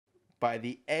by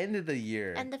the end of the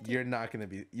year, you're not gonna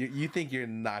be. You think you're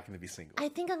not gonna be single? I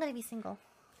think I'm gonna be single.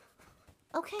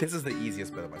 Okay. This is the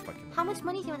easiest bet of my fucking life. How much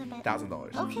money do you want to bet?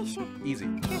 $1,000. Okay, sure. Easy.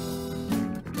 Sure.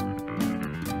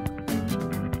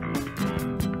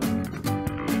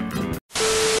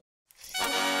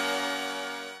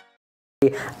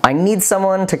 I need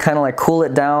someone to kind of like cool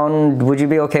it down. Would you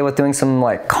be okay with doing some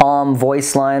like calm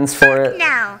voice lines for it? No,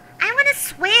 I want to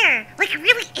swear, like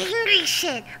really angry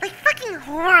shit, like fucking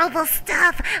horrible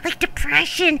stuff, like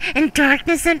depression and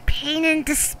darkness and pain and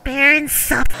despair and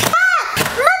suffering.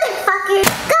 Motherfucker!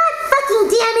 God fucking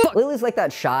damn it! Lily's like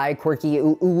that shy, quirky,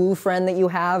 ooh friend that you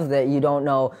have that you don't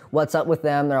know what's up with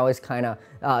them. They're always kind of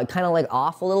like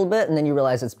off a little bit, and then you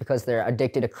realize it's because they're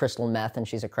addicted to crystal meth and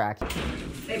she's a crack.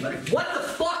 Hey buddy, what the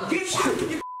fuck? Get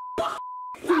you! What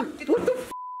the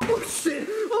fuck? Oh shit!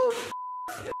 Oh.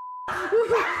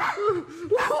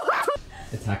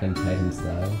 Attack on Titan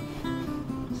style.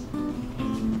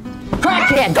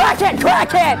 Crackhead! Crackhead!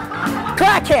 Crackhead!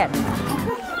 Crackhead!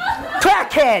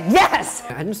 Crackhead! Yes!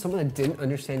 Imagine someone that didn't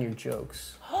understand your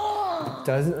jokes.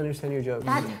 Doesn't understand your jokes.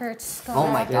 That hurts so Oh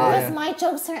my bad. god. What if my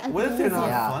jokes are amazing? What if they're not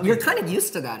funny? You're kind of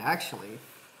used to that, actually.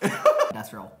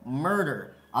 That's real.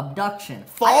 Murder. Abduction.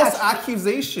 False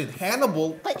accusation.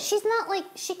 Hannibal. But she's not like,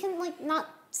 she can like not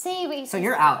say racist. So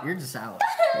you're out. You're just out.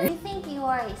 You think you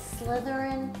are a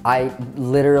Slytherin? I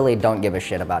literally don't give a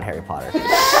shit about Harry Potter.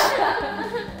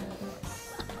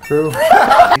 True. Do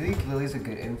you think Lily's a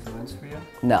good influence for you?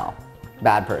 No.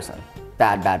 Bad person.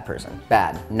 Bad, bad person.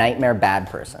 Bad. Nightmare bad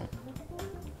person.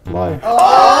 Why?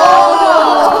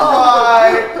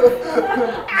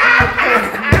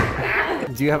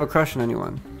 Do you have a crush on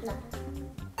anyone? No.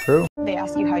 True. They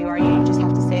ask you how you are, you just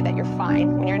have to say that you're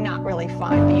fine when you're not really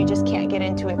fine, but you just can't get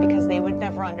into it because they would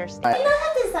never understand. You know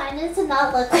how design is to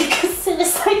not look like a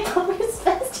suicide bomber's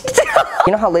vest?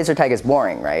 You know how laser tag is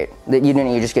boring, right? That you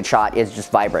just get shot, it just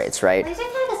vibrates, right? Laser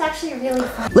tag is actually really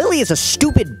fun. Lily is a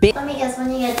stupid bitch. Let me guess,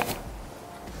 when you get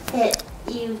hit,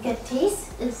 you get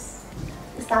taste? Is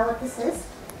that what this is?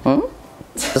 Hmm?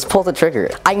 Just pull the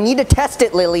trigger. I need to test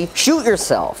it, Lily. Shoot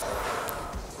yourself.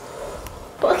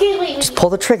 Okay, wait. Just pull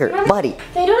the trigger, buddy.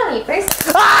 They do it on me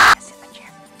first. Ah! Yes, in the chair.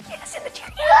 Yes, in the chair.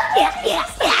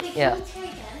 Yeah.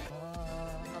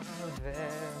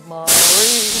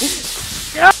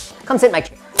 Come sit in my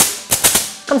chair.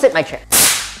 Come sit in my chair.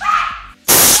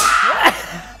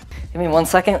 Give me 1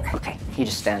 second. Okay, you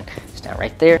just stand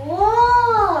right there.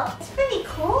 Whoa, it's pretty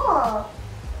cool.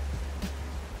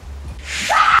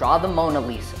 Draw the Mona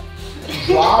Lisa.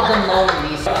 Draw the Mona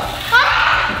Lisa.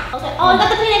 Okay, oh, I got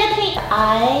the paint, I got the paint.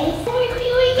 Eyes.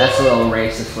 That's a little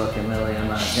racist looking, Lily. I'm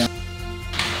not gonna.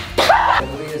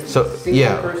 So,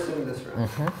 yeah. Person in this room.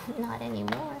 Not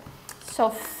anymore. So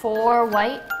 4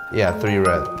 white. Yeah, 3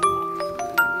 red.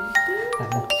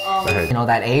 You know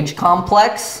that age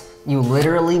complex? You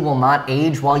literally will not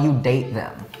age while you date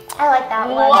them. I like that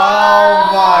one. Oh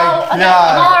my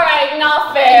god. Alright,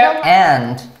 not fair.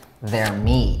 And they're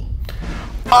me.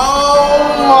 Oh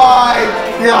my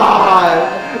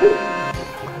god.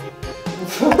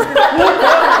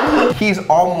 He's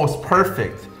almost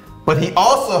perfect, but he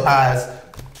also has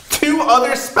 2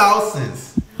 other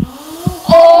spouses.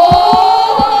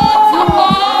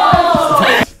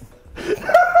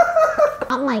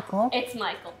 Not Michael. It's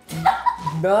Michael.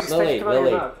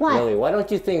 Lily, why don't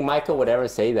you think Michael would ever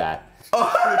say that?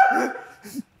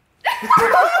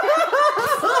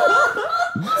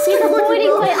 She's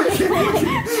avoiding my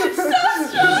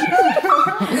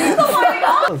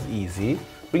That was easy.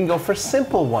 We can go for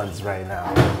simple ones right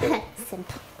now.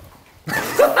 Simple.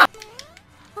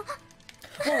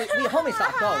 We homie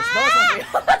stock those. Those ones we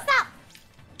Stop!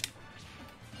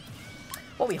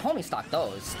 well, we homie stock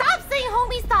those. Stop saying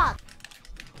homie stop!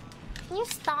 Can you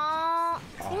stop?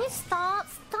 Can you stop?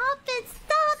 Stop it!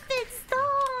 Stop it!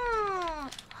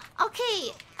 Stop!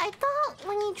 Okay, I thought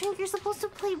when you drink you're supposed to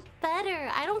play better.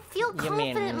 I don't feel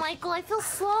confident, Michael. I feel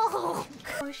slow.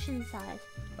 Portion size.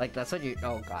 Like that's what you.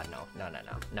 Oh god, no.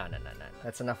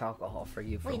 That's enough alcohol for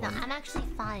you. Wait, no, I'm actually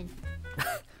fine.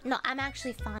 No, I'm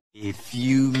actually fine. A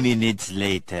few minutes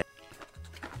later.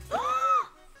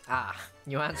 Ah,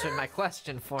 you answered my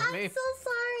question for me. I'm so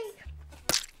sorry.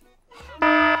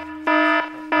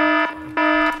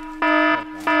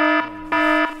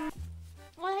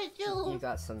 What did I do? You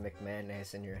got some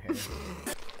McMahonnaise in your hair.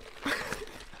 Fuck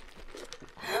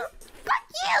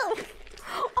you!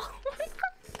 Oh my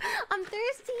god, I'm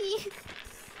thirsty.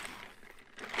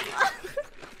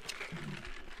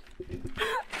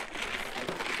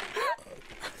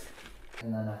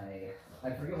 And then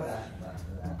I forget what happened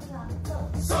after that. Yeah,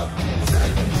 so.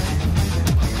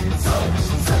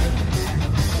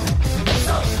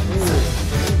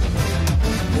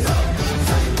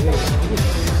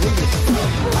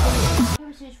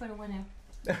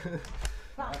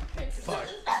 Rock, paper, scissors.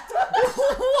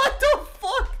 What the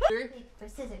fuck? For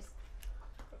scissors.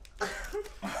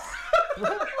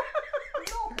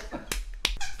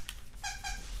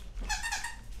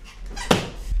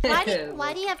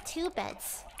 Why do you have two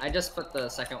beds? I just put the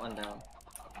second one down.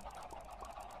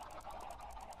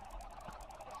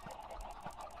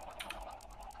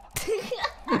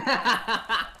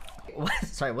 What?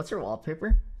 Sorry, what's your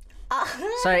wallpaper?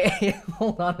 Sorry,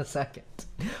 hold on a second.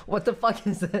 What the fuck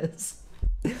is this?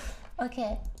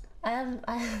 Okay, I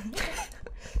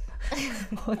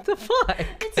What the fuck?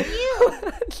 It's you!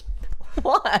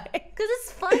 Why? Because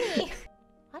it's funny.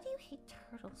 Why do you hate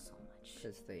turtles so much?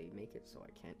 Because they make it so I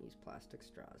can't use plastic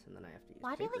straws, and then I have to use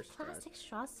Why do you paper like straws. plastic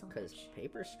straws so much? Because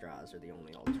paper straws are the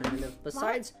only alternative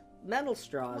besides metal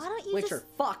straws, why don't you which just- are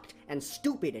fucked and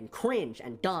stupid and cringe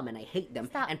and dumb, and I hate them.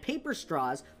 Stop. And paper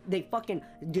straws, they fucking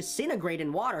disintegrate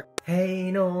in water. Hey,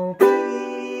 no.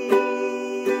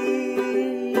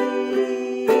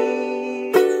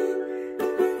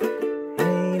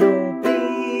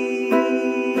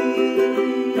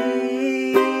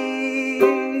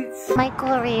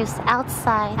 Michael Reeves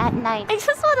outside at night. I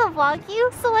just want to vlog you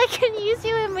so I can use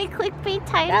you in my clickbait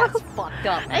titles. That's fucked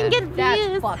up, man. And get views.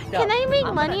 That's fucked up. Can I make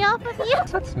money off of you?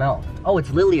 What's that smell? Oh, it's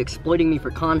Lily exploiting me for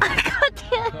content. God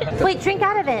damn it. Wait, drink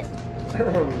out of it.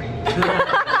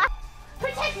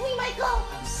 Protect me, Michael!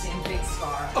 Same big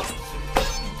scar.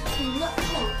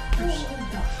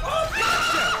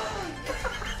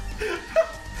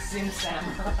 Sim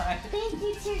Samurai. Thank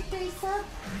you, Tear Teresa.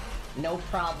 No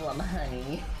problem,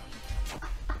 honey.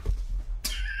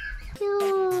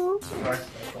 Oh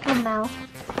no.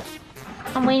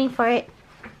 I'm waiting for it.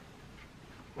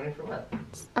 Waiting for what?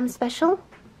 I'm special?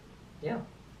 Yeah.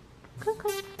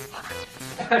 Okay.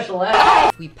 Special ed.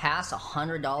 If we pass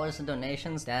 $100 in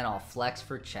donations, then I'll flex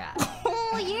for chat.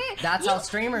 Oh, That's how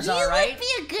streamers are, right? You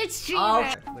would be a good streamer.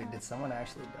 Oh. Wait, did someone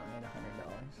actually donate $100?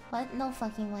 What? No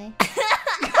fucking way.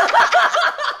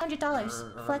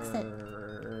 $100. Flex it.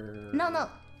 No.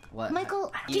 What?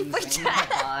 Michael, Using keep for my chat.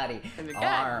 body.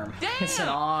 Arm. It's an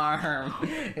arm.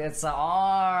 It's an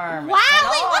arm. Wow, it's an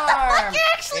wait, what the fuck? arm. You're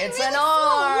actually It's really an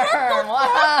slow. arm.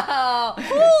 Wow.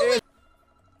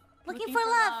 Looking for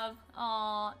love.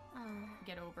 Aw,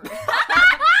 get over it.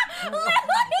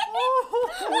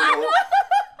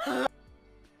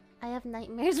 I have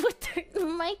nightmares with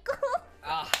Michael.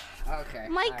 Okay.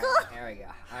 Michael? All right, there we go.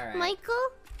 All right.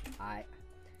 Michael?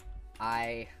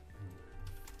 I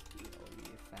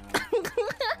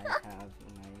have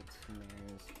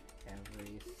nightmares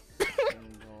every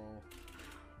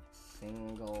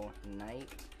single night,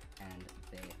 and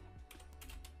they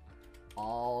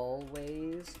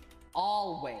always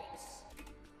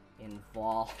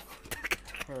involve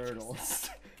turtles.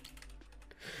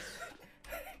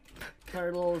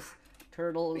 Turtles.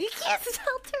 You can't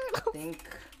spell turtles.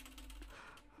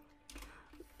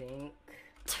 Think.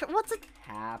 What's a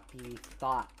Happy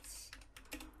thoughts.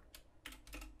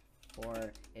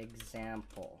 For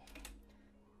example,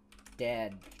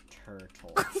 dead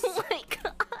turtles. Oh my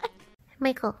god.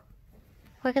 Michael,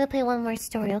 we're gonna play one more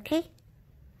story, okay?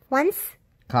 Once?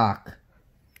 Cock.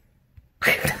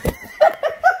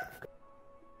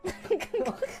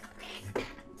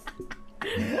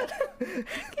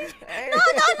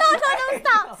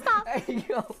 No, stop. Hey,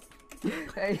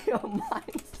 yo, mine.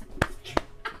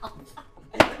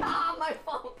 My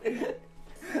phone.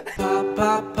 Pop,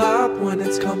 pop, pop when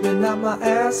it's coming out my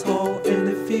asshole. And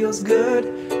it feels good,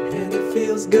 and it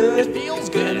feels good. It feels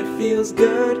good. And it feels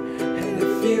good, and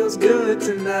it feels good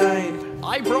tonight.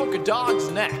 I broke a dog's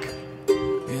neck.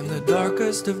 In the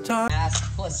darkest of times. Ass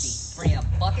pussy. Bring a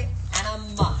bucket and a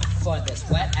mop for this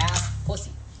wet ass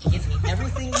pussy. Give me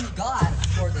everything you got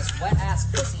for this wet ass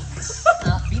pussy.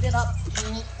 Beat it up.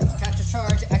 Catch a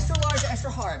charge. Extra large,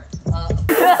 extra hard.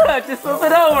 Just flip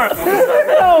it over.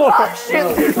 Oh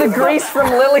shit! The grease from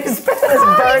Lily's pen is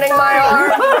burning my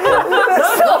arm.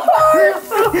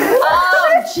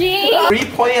 Oh, gee. 3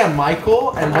 pointing at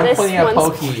Michael and 1 This pointing at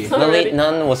one's- Pokey. Lily,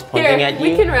 none was pointing Here, at you.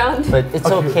 we can round. But it's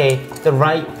okay. The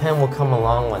right pen will come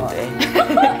along one day.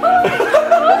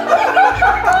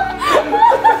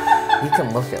 You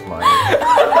can look at mine.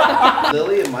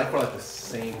 Lily and Michael are like the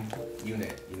same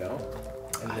unit, you know?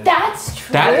 And then- That's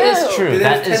true. That is true.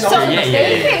 That is true. So Yeah.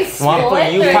 They can One for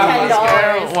split you, their Papa $10.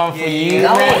 Girl. One for you.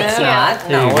 No, man. it's not. There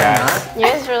No, you we're go. not. You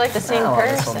guys are like the same Oh,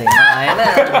 this will person. be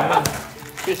mine.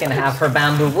 She can have her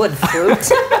bamboo wood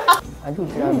fruit. I've been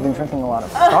drinking a lot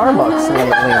of Starbucks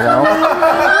lately, though.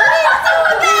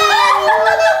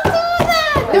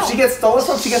 If she gets stolen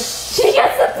from, she gets. She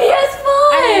gets the